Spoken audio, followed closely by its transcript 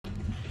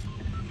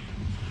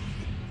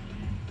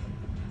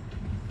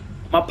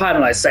My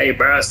partner like, say,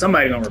 bro,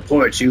 somebody gonna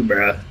report you,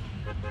 bro.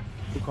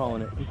 Who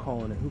calling it? Who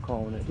calling it? Who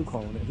calling it? Who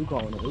calling it? Who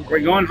calling it? We're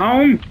going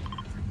home?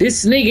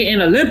 This nigga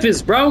in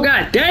Olympus, bro.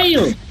 God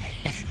damn.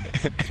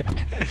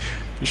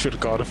 You should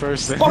have called it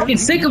first. Fucking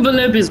sick of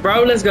Olympus,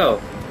 bro. Let's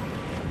go.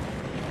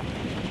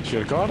 Should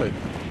have called it.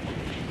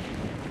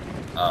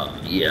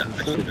 Yeah,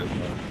 I should have.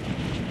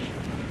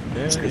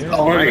 Yeah.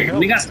 All right,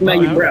 nigga, I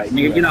smell you, bro.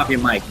 Nigga, get off your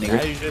mic, nigga.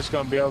 Now you just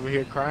gonna be over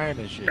here crying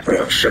and shit.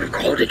 Should have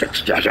called it.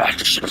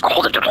 Should have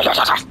called it.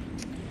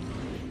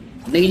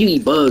 Nigga, you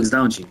eat bugs,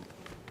 don't you?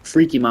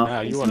 Freaky mouth.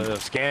 Nah, you one of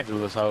those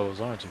scandalous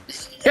hoes, aren't you?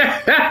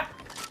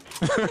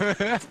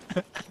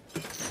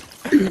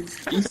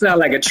 You sound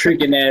like a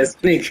tricking ass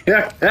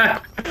nigga.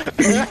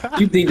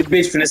 You think the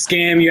bitch finna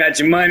scam you out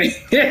your money?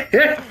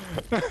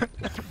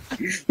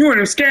 You one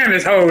of them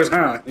scammers hoes,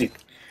 huh?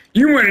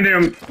 You one of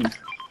them.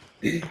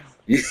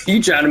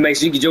 You trying to make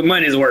sure you get your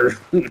money's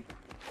worth.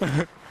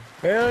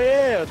 Hell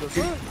yeah! The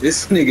fuck?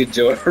 This nigga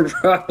Jordan,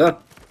 bro.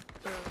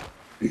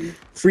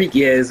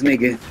 Freaky ass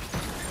nigga.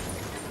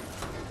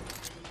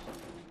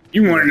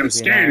 You one of them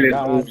scandalous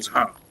hoes,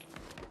 huh?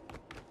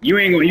 You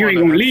ain't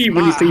gonna leave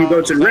when you say you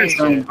go to the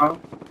restroom, huh?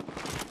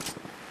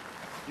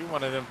 You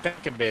one of them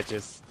thinking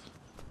bitches.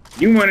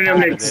 You one of them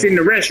that sit in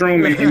the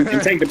restroom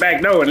and take the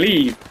back door and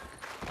leave.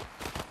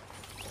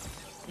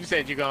 You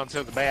said you gone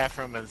to the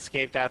bathroom and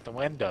escaped out the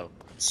window.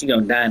 She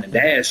gonna die in the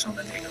dash on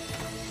the nigga.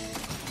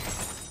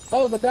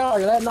 Close the door,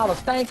 you're letting all the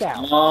stank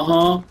out.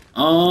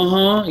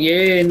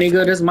 Yeah,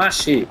 nigga, that's my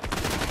shit.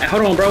 Hey,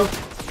 hold on, bro.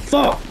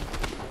 Fuck.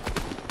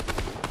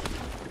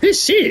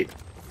 This shit.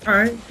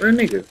 Alright, real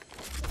nigga.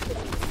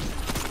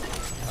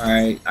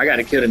 Alright, I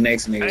gotta kill the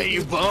next nigga. Hey,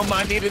 you bum,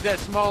 I needed that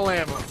small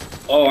ammo.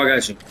 Oh, I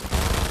got you.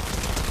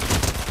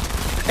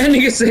 That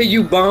nigga said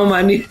you bum,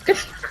 I need.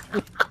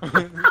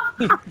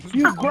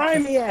 You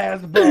grimy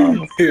ass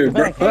bum. Here,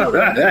 bro.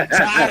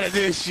 Tired of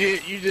this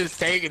shit, you just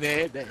taking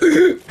it.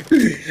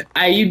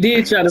 Hey, you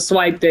did try to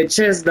swipe that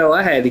chest, though.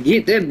 I had to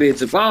get that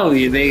bitch up on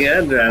you,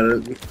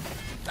 nigga.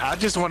 I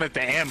just wanted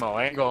the ammo,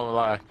 I ain't gonna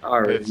lie.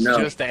 Alright, It's no.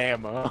 just the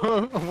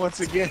ammo. Once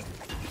again.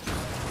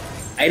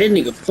 Hey, that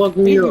nigga fucked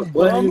me up.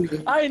 What?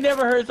 I ain't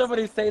never heard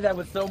somebody say that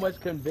with so much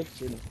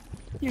conviction.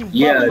 You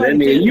Yeah, bum, that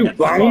nigga, you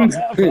bummed.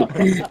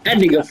 That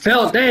nigga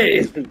felt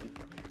that.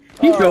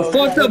 He felt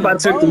fucked up. I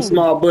took them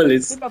small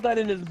bullets. Think about that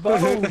in his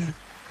bone.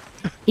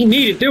 He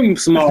needed them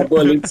small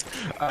bullets.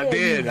 I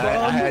did.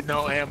 I had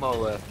no ammo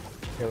left.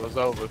 It was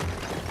over.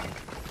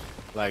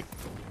 Like,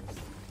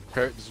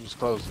 curtains was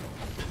closing.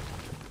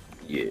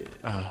 Yeah.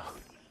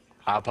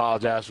 I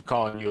apologize for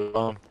calling you a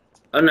bum.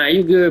 Oh, nah,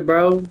 you good,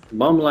 bro.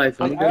 Bum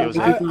life. I Nigga.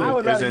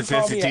 would rather you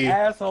call me an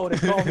asshole than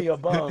call me a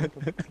bum.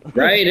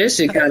 Right? That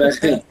shit kind of.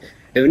 If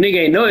a nigga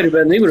ain't know it,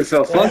 but he would have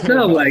felt fucked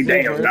up. Like,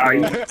 damn,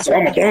 dog. So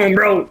I'm a bum,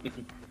 bro.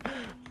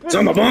 So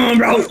I'm a bum,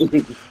 bro.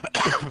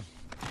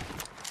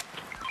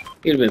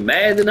 He'd have been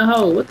mad in the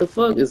hole. What the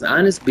fuck? Is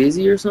Honest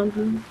busy or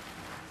something?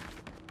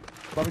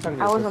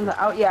 I was on the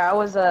I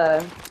was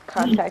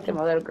contacting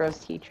my little girl's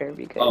teacher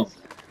because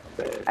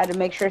I had to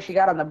make sure she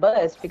got on the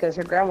bus because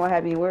her grandma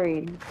had me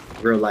worried.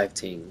 Real life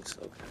teens.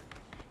 Okay.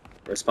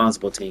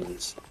 Responsible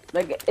teens.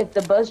 Like if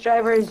the bus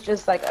driver is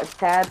just like a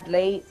tad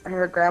late,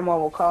 her grandma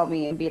will call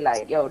me and be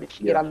like, "Yo, did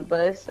she get on the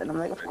bus?" And I'm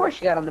like, "Of course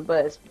she got on the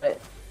bus," but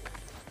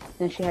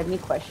then she had me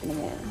questioning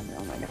it.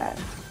 Oh my god.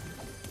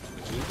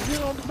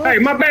 Hey,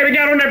 my baby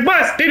got on that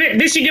bus.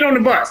 Did she get on the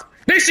bus?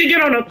 Did she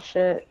get on the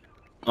shit?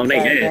 On they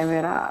God head. damn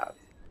it up.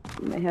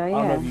 Hell yeah.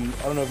 I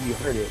don't know if you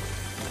heard it.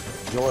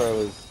 Jora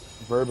was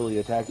verbally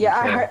attacking.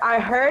 Yeah, I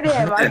heard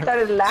him. I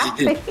started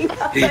laughing. I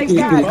was like,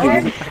 God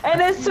damn.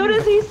 And as soon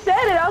as he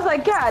said it, I was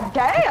like, God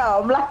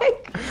damn.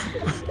 Like,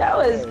 that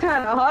was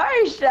kind of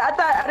harsh.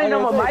 I didn't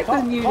know my mic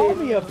was muted. Call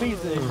me a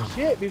piece of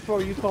shit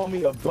before you call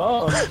me a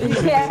bum.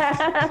 Yeah.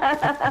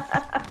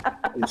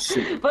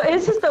 But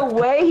it's just the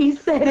way he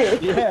said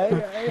it.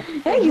 Yeah.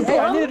 Hey, you Hey,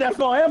 I bum. needed that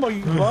small ammo,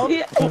 you bum. Yeah.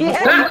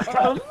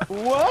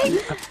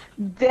 What?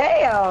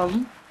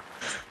 Damn.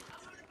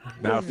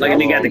 Like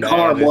they got the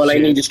car, boy. They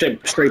need to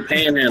straight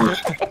panhandle.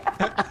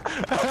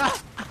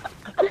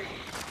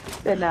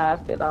 But nah, I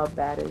feel all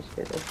bad as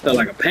shit. Felt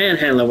like a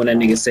panhandler when that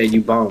nigga said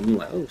you bum. I'm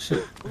like, oh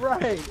shit.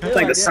 Right. It's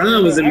like the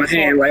sun was in my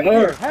hand. Like,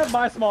 oh. Have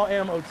my small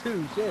ammo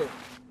too. Shit.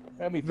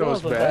 Had me feeling That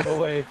was some bad. type of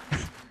way.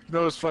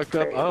 No, it's fucked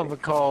up. I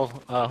don't call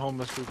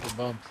homeless people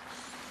bums.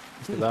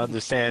 Because I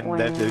understand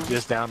that they're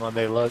just down on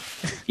their luck.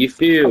 You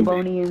feel me?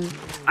 Carbonians.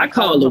 I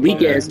call a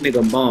weak ass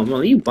nigga bum. I'm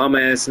like, you bum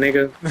ass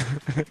nigga.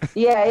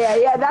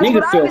 Yeah. That's Nigga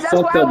what I feel mean. That's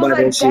fucked why I up was by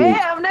like, that shit.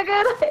 damn,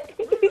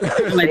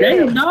 nigga. I'm like,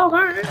 damn, dog,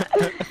 alright.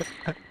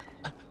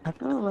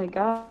 Oh my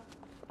god.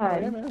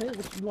 Hey man, hey,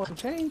 you want some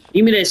change?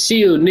 Give me that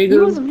shield,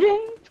 You want nigga. some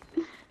change?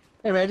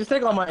 Hey man, just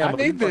take all my ammo. I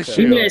need this Give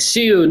shit. me that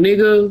shield,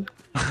 nigga.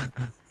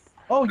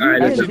 Oh, you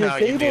Alright, can let's Now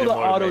you need disable to the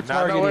motivate. auto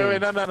targeting.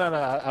 Wait,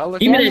 no. I'll look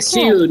Give me at that it.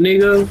 shield,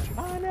 nigga.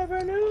 I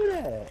never knew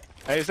that.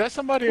 Hey, is that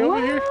somebody over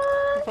here?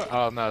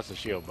 Oh, no, it's a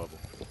shield bubble.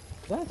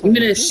 That's Give me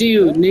that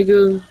shield,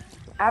 nigga.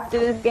 After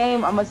this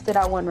game, I'm gonna sit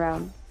out one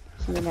round.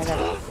 And then I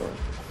gotta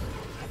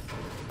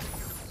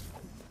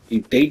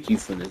You think you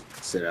finna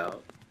sit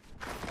out.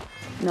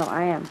 No,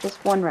 I am.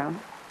 Just one round.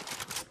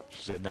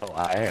 She said, no,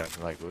 I am.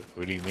 Like,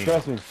 what do you mean?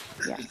 Trust me.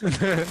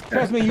 Yeah.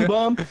 Trust me, you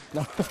bum.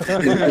 No.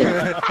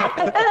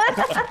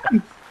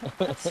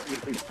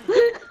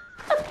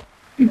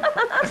 Look,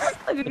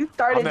 you I'm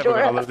started, never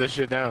gonna Jorah. live this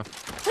shit down.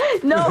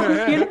 No,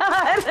 you're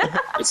not.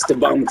 It's the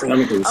Bum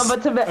Chronicles. I'm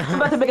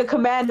about to make a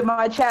command in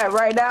my chat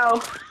right now.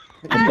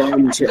 The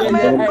Bum Ch- I Bum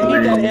need that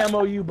Chronicles.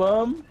 ammo, you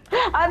bum.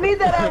 I need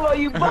that ammo,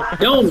 you butt.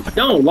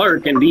 Don't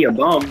lurk and be a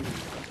bum.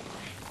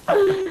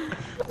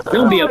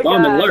 Don't be a Oh,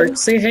 bum and God. lurk.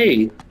 Say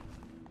hey.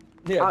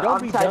 Yeah, I'm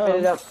don't be typing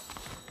it dumb. up.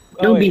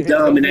 Don't be wait,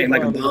 dumb and don't act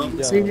like a be dumb, bum.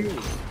 be Say dumb.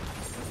 hey.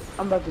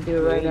 I'm about to do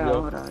it right There you now.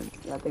 go. Hold on.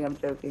 I think I'm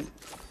joking.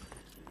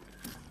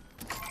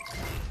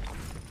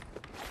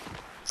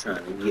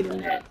 Trying to get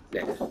in that.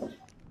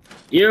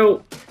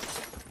 You.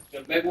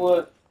 The big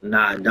one.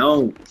 Nah, I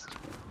don't.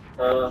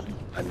 I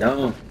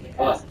don't.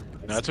 What?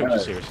 No, I took you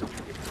seriously.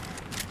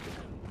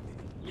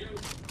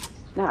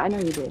 No, I know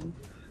you did.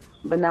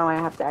 But now I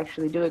have to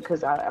actually do it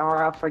because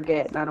I'll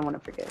forget, and I don't want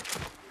to forget.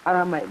 I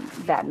don't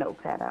have that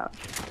notepad out.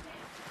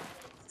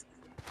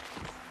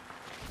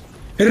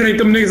 It ain't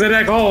them niggas that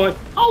act hard.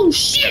 Oh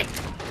shit!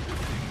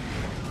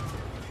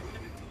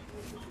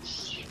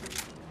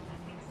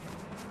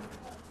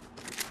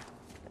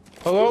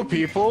 Hello,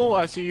 people.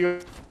 I see you.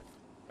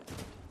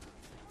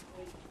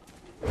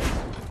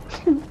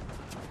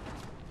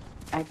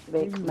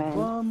 Activate You command.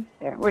 bum.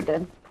 There, we're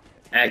done.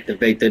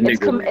 Activate the It's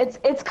nigga.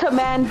 it's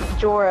command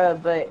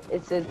Jorah, but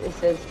it says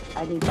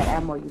I need that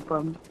ammo, you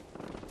bum.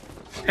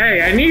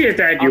 Hey, I needed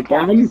that, you Okay.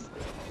 bum.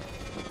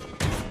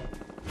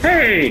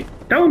 Hey,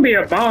 don't be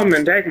a bum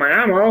and take my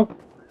ammo.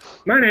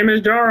 My name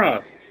is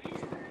Jorah.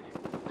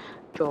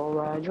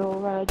 Jorah,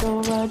 Jorah,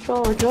 Jorah,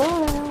 Jorah,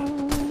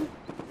 Jorah.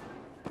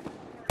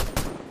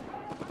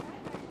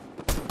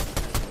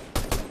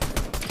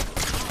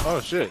 Oh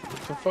shit!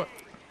 What the fuck?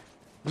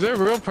 Is there a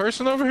real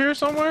person over here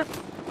somewhere?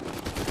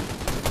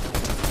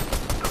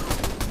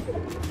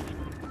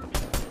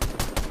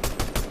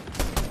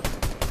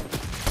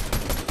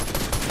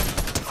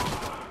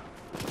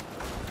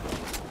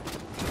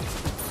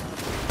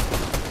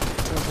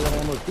 That's what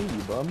ammo to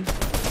you, bum.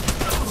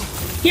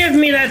 Give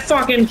me that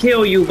fucking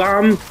kill, you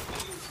bum.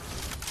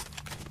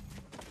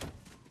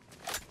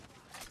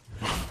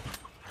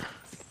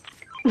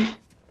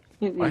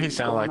 Why he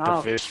sound like the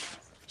Wow. fish?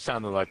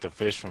 Sounded like the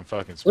fish from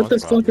fucking SpongeBob. What the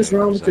fuck is there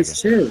wrong for a with this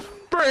second.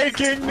 shit?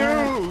 Breaking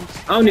news!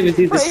 I don't even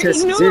think this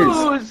chest Breaking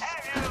exists. news!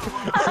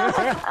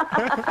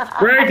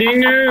 Breaking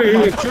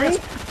news! Drink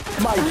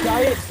my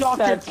diet Dr.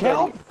 That's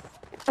Kelp.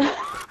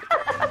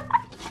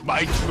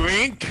 My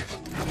drink?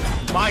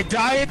 My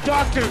diet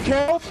Dr.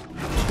 Kelp?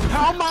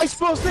 How am I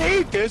supposed to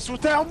eat this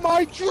without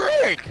my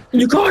drink?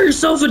 You call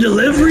yourself a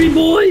delivery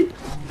boy?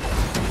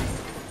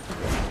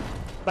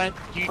 But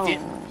you Oh.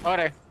 didn't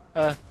order.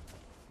 You're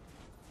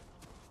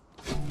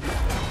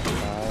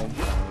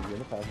in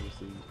the passenger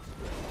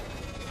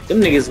seat.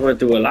 Them niggas went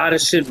through a lot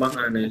of shit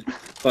behind this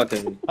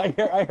fucking. I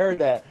heard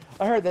that.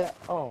 I heard that.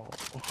 Oh.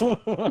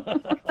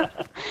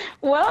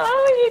 Well,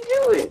 how do you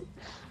do it?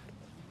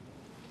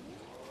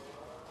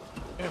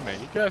 Yeah, man,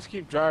 you guys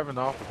keep driving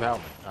off without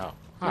me. Oh,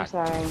 I'm hi.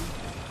 sorry.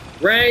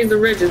 Rang the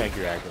ridges. Thank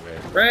you,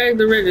 Activator. Rang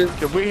the ridges.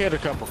 Did we hit a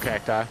couple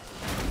cacti?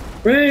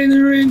 Rang the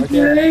ridges.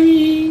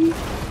 Okay.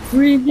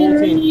 Ring the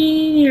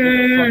 14. Get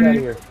the fuck out of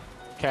ridges. here.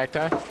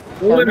 Cacti?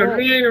 What a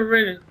ring the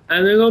ridges.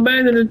 And they go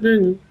back to the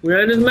thing. We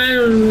had this man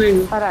on the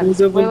thing. Hold on.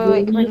 Who's up Wait, with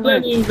wait, the- wait,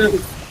 come here,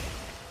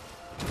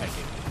 Thank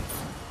you.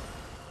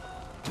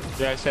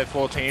 Yeah, I said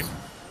full team.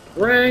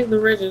 Rang the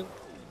ridges.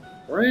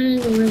 Rang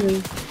the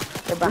ridges.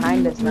 They're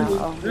behind us now.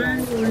 Oh, yeah.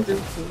 Rang the ridges.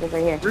 He's right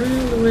here.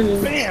 Rang the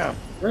ridges. Bam!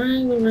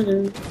 Rang the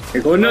ridges.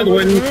 Here go another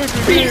one.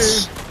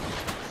 Bitch!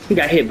 He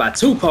got hit by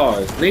 2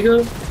 cars,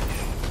 nigga.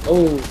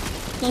 Oh.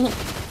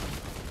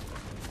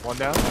 One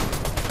down.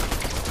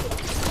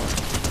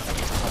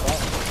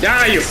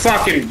 Die, you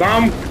fucking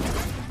bum!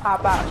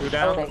 Pop out. Two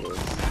down. Oh,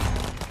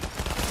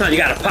 niggas. Son, you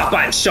gotta pop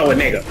out and show a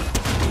nigga.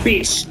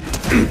 Bitch.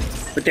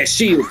 With that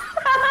shield.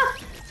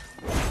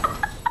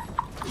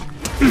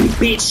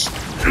 Bitch.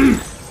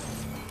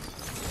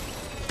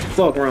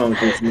 Fuck wrong with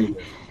this nigga.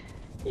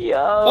 Yo.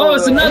 Oh,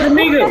 it's another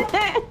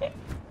nigga.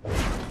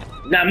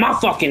 Not my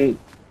fucking.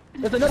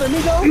 There's another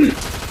Migo.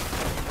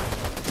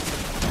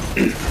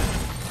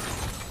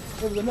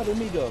 There's another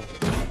Migo.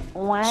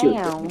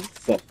 Wow.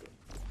 Fuck.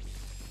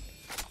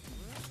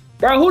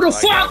 Bro, who the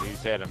Like how fuck you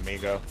said,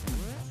 amigo.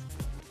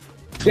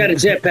 got a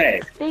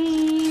jetpack?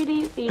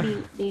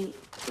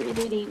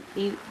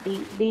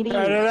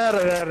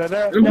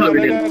 I'm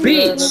hungry than a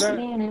bitch.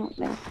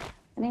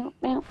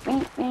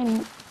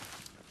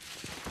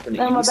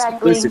 No, my back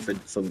Explicit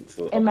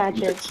for It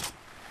matches.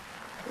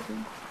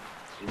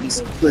 He's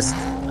explicit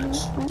for much.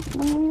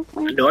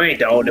 I know I ain't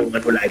the only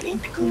one who like eating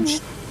the cooch.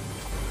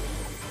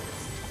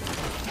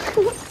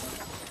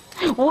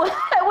 What?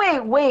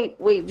 Wait,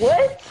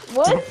 what?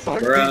 What? Fuck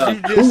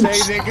Bruh, did you just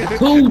say, nigga?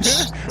 Cooch.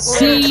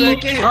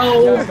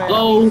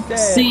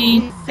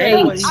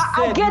 C-O-O-C-H.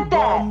 I get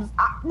that.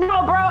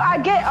 No, bro, I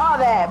get all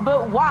that. that,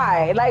 but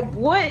why? Like,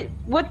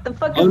 what the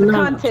fuck is Oh the no,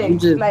 context? I'm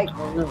just, Like,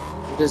 oh, no.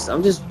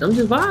 I'm just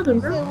vibing,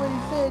 bro.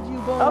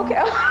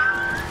 okay.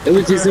 It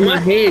was just in my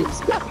head.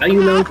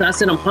 You know, I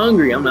said I'm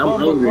hungry. I'm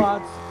hungry.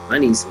 I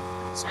need some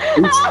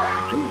cooch.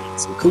 I need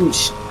some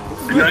cooch.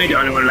 I know I ain't the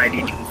only one like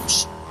eating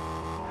cooch.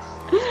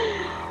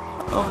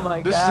 Oh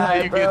my This god, is how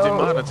you bro. get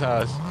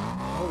demonetized.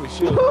 Holy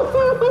shit.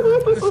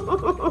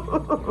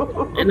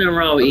 Ain't nothing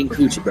wrong with eating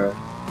coochie, bro.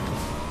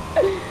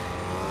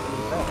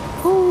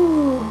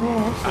 Ooh,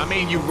 man. I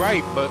mean, you're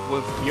right, but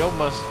with your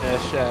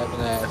mustache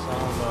shaving ass, I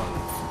don't know.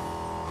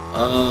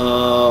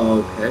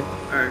 Oh, okay.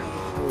 Alright.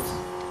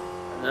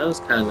 That was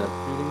kind of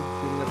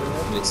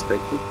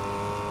unexpected.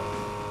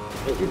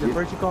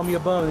 First you call me a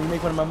bum, and you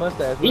make fun of my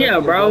mustache. Yeah,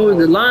 bro.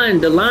 The line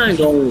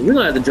going. You're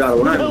gonna have to draw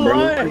the line,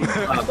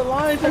 bro. The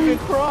line's fucking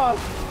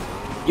crossed.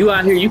 You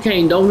out here, you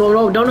can't. Don't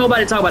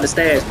nobody talk about the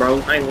stash, bro.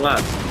 I ain't gonna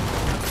lie.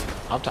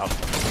 I'm talking.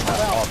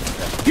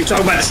 You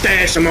talk about the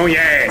stash, I'm on your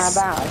How ass.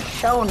 about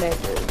show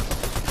niggas?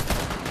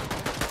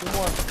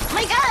 Oh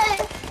my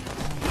god!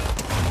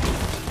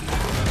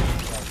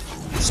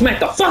 Smack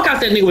the fuck out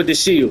that nigga with the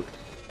shield.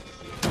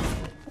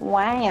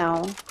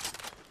 Wow.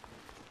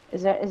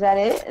 Is that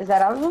it? Is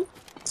that all of them?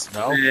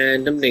 No.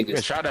 Man, them Yeah,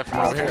 niggas. shot that from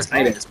over here.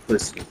 Tight ass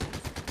pussy.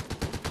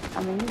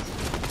 I mean,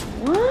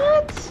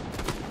 what?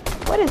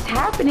 What is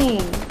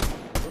happening?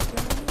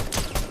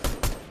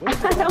 I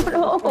don't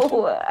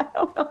know. I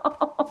don't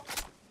know.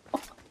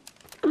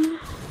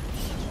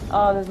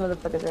 Oh, those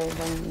motherfuckers are in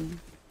front of me.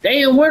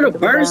 Damn, where the Look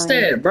at the burst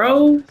medallion. at,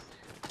 bro?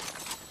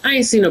 I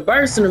ain't seen a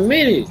burst in a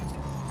minute.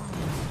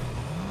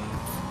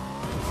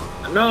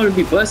 I know I'm gonna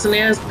be busting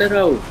ass with that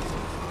hoe.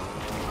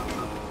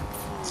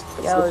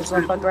 Yo, there's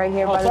one fuck right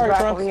here by this sorry, rock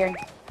Trunks. over here.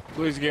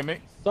 Please give me.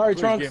 Sorry,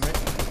 Please Trunks. give me.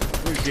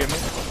 Please give me.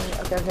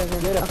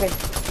 Okay.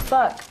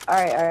 Fuck.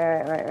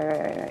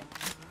 Alright.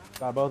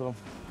 Got both of them.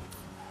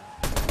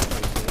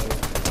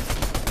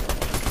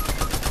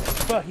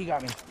 Fuck, he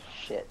got me.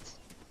 Shit.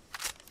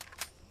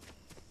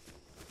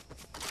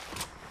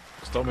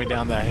 Just throw me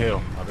down that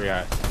hill. I'll be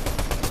alright. I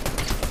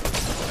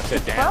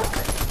said down. Fuck.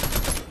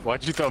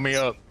 Why'd you throw me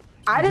up?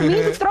 I didn't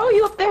mean to throw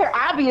you up there,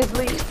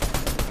 obviously.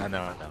 I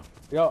know.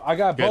 Yo, I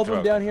got Good both of throw.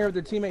 them down here with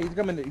their teammate. He's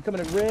coming to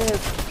red.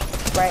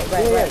 Right.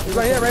 Yeah, he's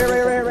right here,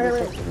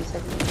 right.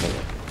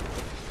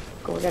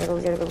 Go, we gotta go.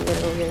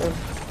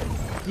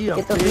 Yeah,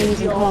 Get those minis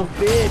and come on.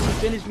 bitch. He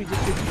finished me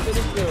just 'cause he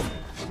finished him.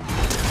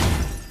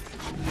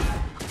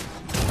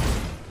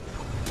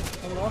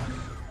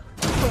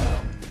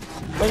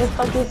 Where the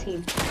fuck is he?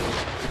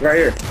 Right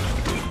here.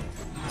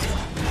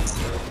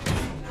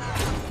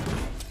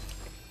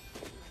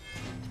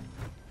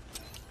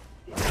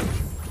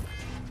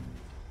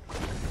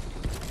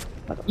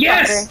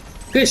 Yes!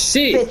 Good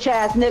shit. Bitch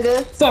ass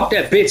nigga. Fuck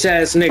that bitch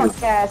ass nigga.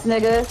 Fuck ass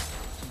nigga.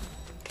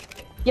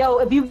 Yo,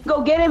 if you can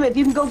go get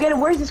him,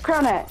 where's his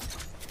crown at?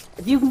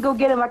 If you can go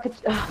get him, I could.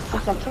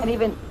 Fuck, I can't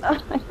even.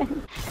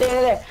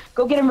 There.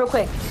 Go get him real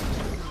quick.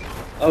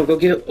 Oh, go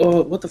get.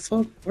 Oh, what the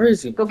fuck? Where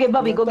is he? Go get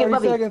Bubby. Go get 30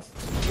 Bubby. seconds.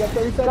 You got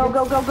 30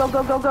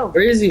 seconds. Go.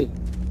 Where is he?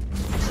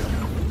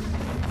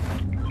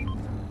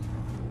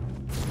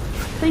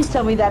 Please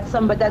tell me that's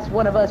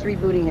one of us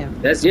rebooting him.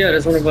 That's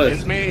one of us.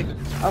 It's me.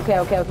 Okay,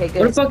 Where the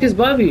good. fuck is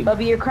Bubby?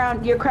 Bubby, your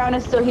crown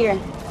is still here.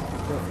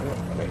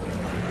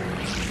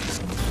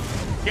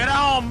 Get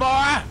on,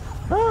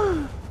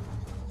 boy.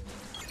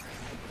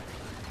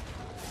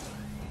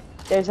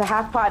 There's a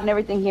half pot and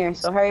everything here,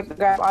 so hurry up,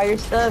 grab all your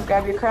stuff,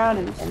 grab your crown,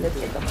 and let's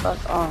get the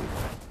fuck on.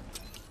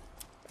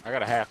 I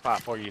got a half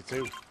pot for you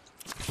too.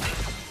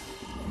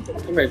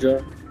 Come here,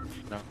 Joe.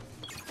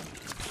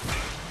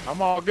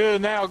 I'm all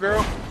good now,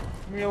 girl.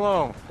 Leave me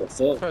alone. The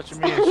fuck? Touching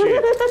me and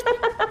shit.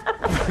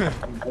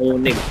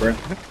 Old nigga, bro.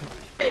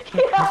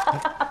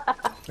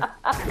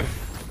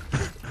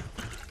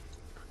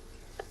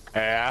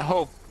 Hey, I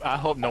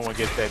hope no one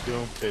gets that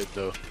Doom pit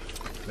though.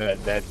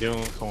 That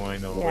Doom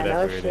coin or Yeah,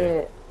 whatever no it is.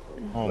 shit.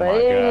 Oh But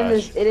my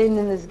gosh. it ain't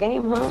in this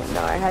game, huh?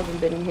 No, it hasn't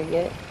been in here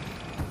yet.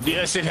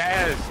 Yes, it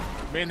has.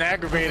 Been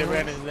aggravated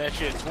running that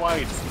shit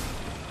twice.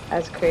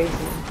 That's crazy.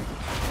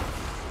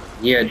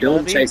 Yeah, don't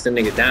Bubby? chase the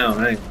nigga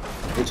down.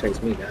 He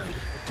chased me down.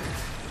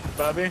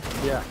 Bubby,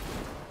 Yeah,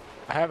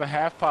 I have a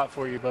half pot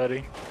for you,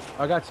 buddy.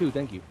 I got 2.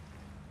 Thank you.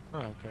 Oh,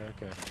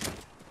 okay.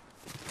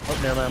 Oh,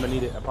 never mind. I'm gonna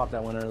need it. I popped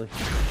that one early.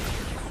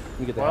 Let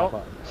me get the Well. half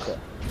pot. Okay.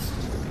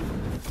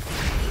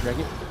 Drink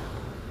it.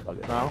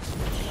 Okay. No,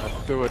 I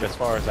threw it as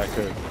far as I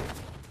could.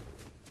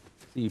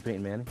 See you,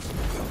 Peyton Manning.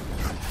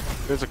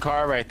 There's a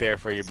car right there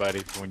for you, buddy,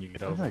 for when you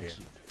get over here.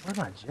 Where's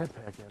my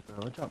jetpack at, bro?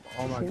 I dropped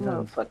all my These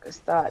guns. motherfuckers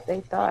thought. They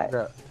thought.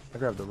 I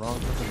grabbed the wrong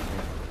fucking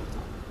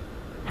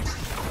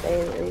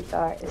They really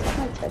thought. Is that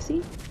my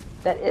Tessie?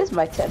 That is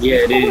my Tessie. Yeah,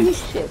 it Holy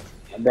is. shit.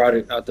 I brought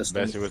it out the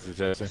store. Especially with the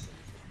Jesse.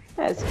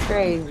 That's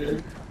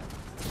crazy.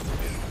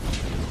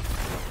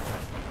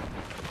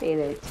 Hey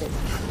there, Tessie.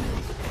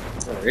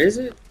 Where is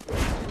it?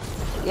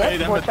 Yep, Hey,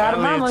 them porch out of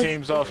Italian mamas.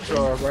 team's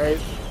offshore, right?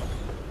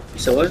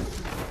 So what?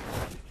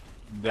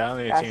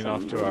 Italian Got team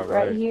some offshore,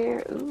 right right?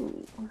 here.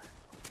 Ooh.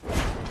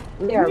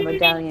 They are a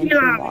medallion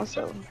team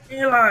also.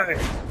 Eli.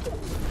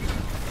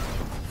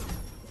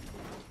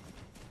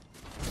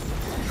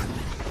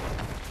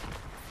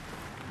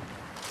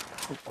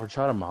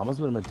 Horchata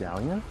Mamas with a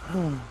medallion?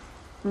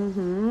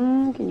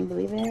 Mm-hmm. Can you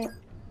believe it?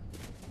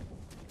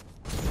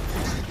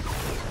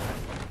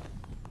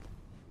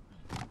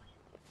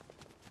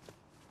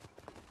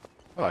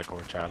 I like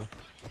horchata.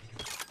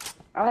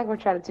 I like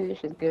horchata too. This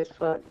shit's good as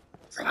fuck.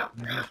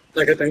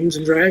 Like a Dungeons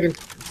and Dragon.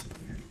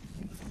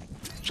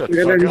 Shut Like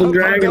a the fuck Dungeons and up. I'm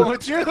Dragon. done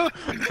with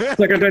you.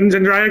 Like a Dungeons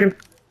and Dragon.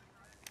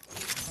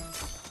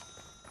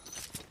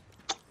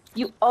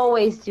 You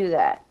always do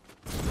that.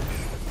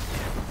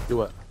 Do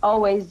what?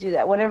 Always do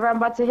that. Whenever I'm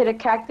about to hit a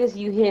cactus,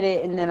 you hit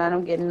it, and then I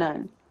don't get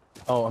none.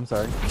 Oh, I'm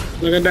sorry.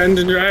 Like a Dungeons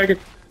and Dragon.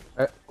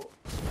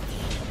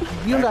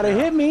 You don't gotta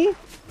hit me.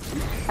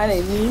 I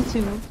didn't mean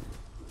to.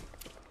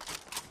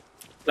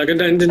 Like a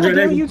Dungeons and Damn,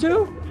 Dragon. you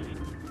too?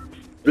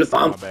 If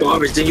I'm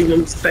garbage, then you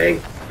want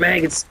fag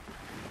maggots.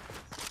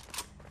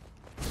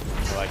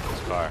 I like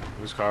this car.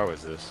 Whose car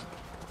was this?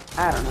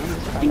 I don't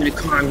know. Give me the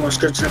car, I'm going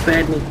straight to the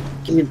bad me.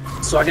 Give me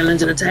so I can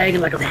land in a tag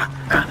and like a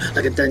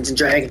Dungeons and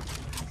Dragon.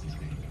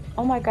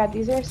 Oh my god,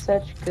 these are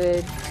such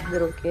good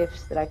little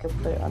gifts that I could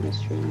put on the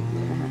stream. You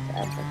don't have to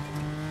add them.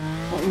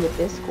 Well, in the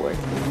Discord.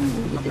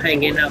 I'm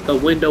hanging out the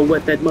window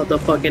with that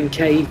motherfucking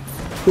cave.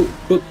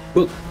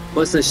 Book.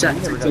 What's a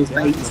shot to your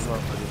face?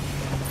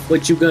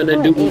 What you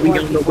gonna do when we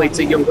on the way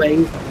to your way?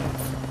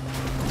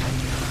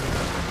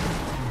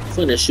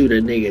 Finna shoot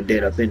a nigga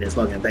dead up in his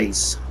fucking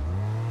base.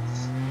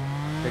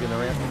 Taking the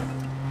ramp.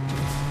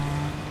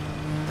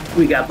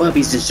 We got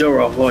Bubby's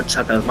DeJuro,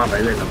 Horchata Mama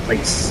in the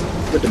place.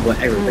 With the boy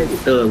aggravated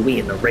thug, we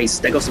in the race.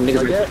 There go some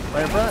niggas Right,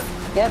 right in front.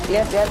 Yep.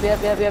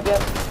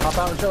 Pop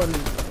out and show me.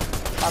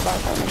 How about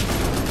that?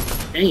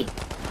 Damn.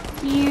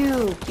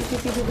 Pew,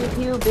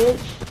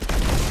 bitch.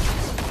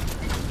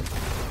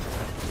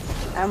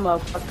 I'm a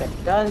fucking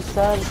done,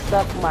 son.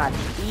 Suck my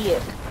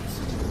dick.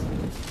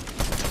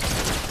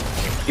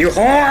 You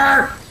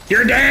whore!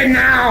 You're dead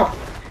now!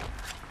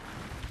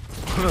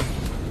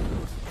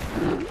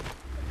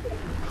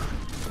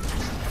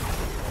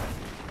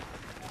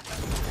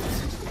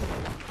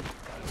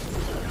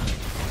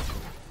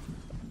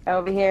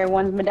 Over here,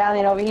 one's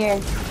medallion over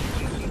here.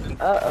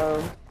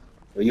 Uh-oh.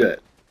 Where you at?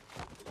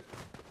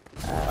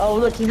 Oh,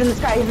 look, he's in the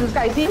sky,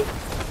 see him?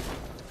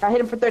 I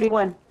hit him for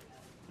 31.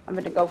 I'm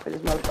gonna go for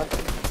this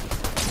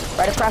motherfucker.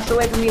 Right across the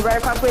way from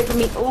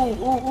me,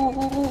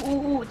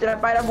 Ooh. Did I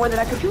bite off more than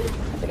I could chew? I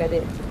think I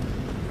did.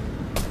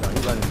 No,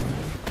 he's running.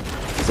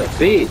 He's a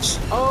bitch.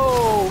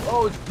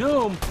 Oh, it's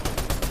Doom.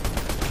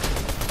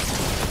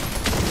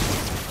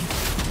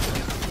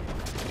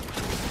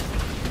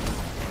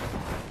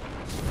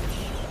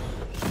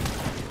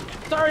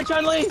 Sorry,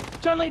 Chun-Li.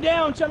 Chun-Li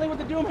down. Chun-Li with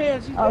the Doom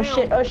hands. She's Oh down.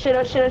 shit. Oh,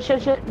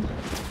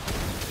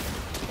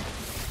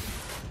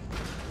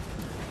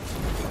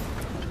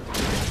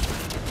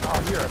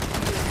 here.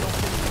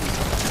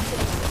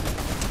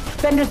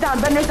 Bender's down.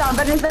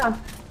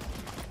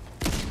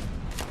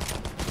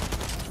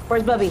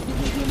 Where's Bubby?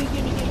 Gimme.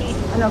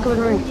 Oh no, come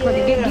here.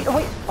 Yeah. Oh,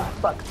 wait. Oh,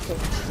 fuck. Okay.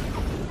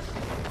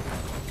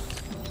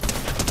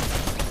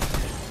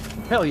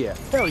 Hell yeah.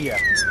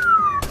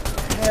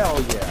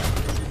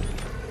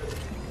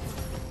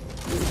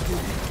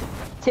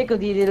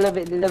 Tickled you a little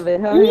bit,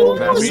 huh? Ooh,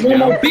 That's me one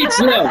now. more bitch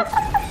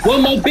left.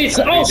 One more bitch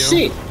left. Oh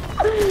shit.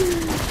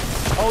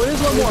 Oh, it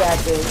is one We more. got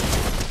this.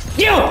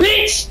 Yo,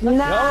 bitch!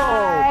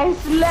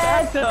 Nice.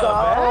 Let's That's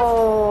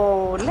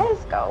go.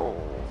 Let's go.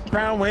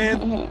 Crown win.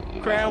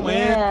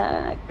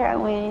 Yeah,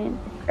 crown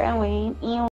win. Ew.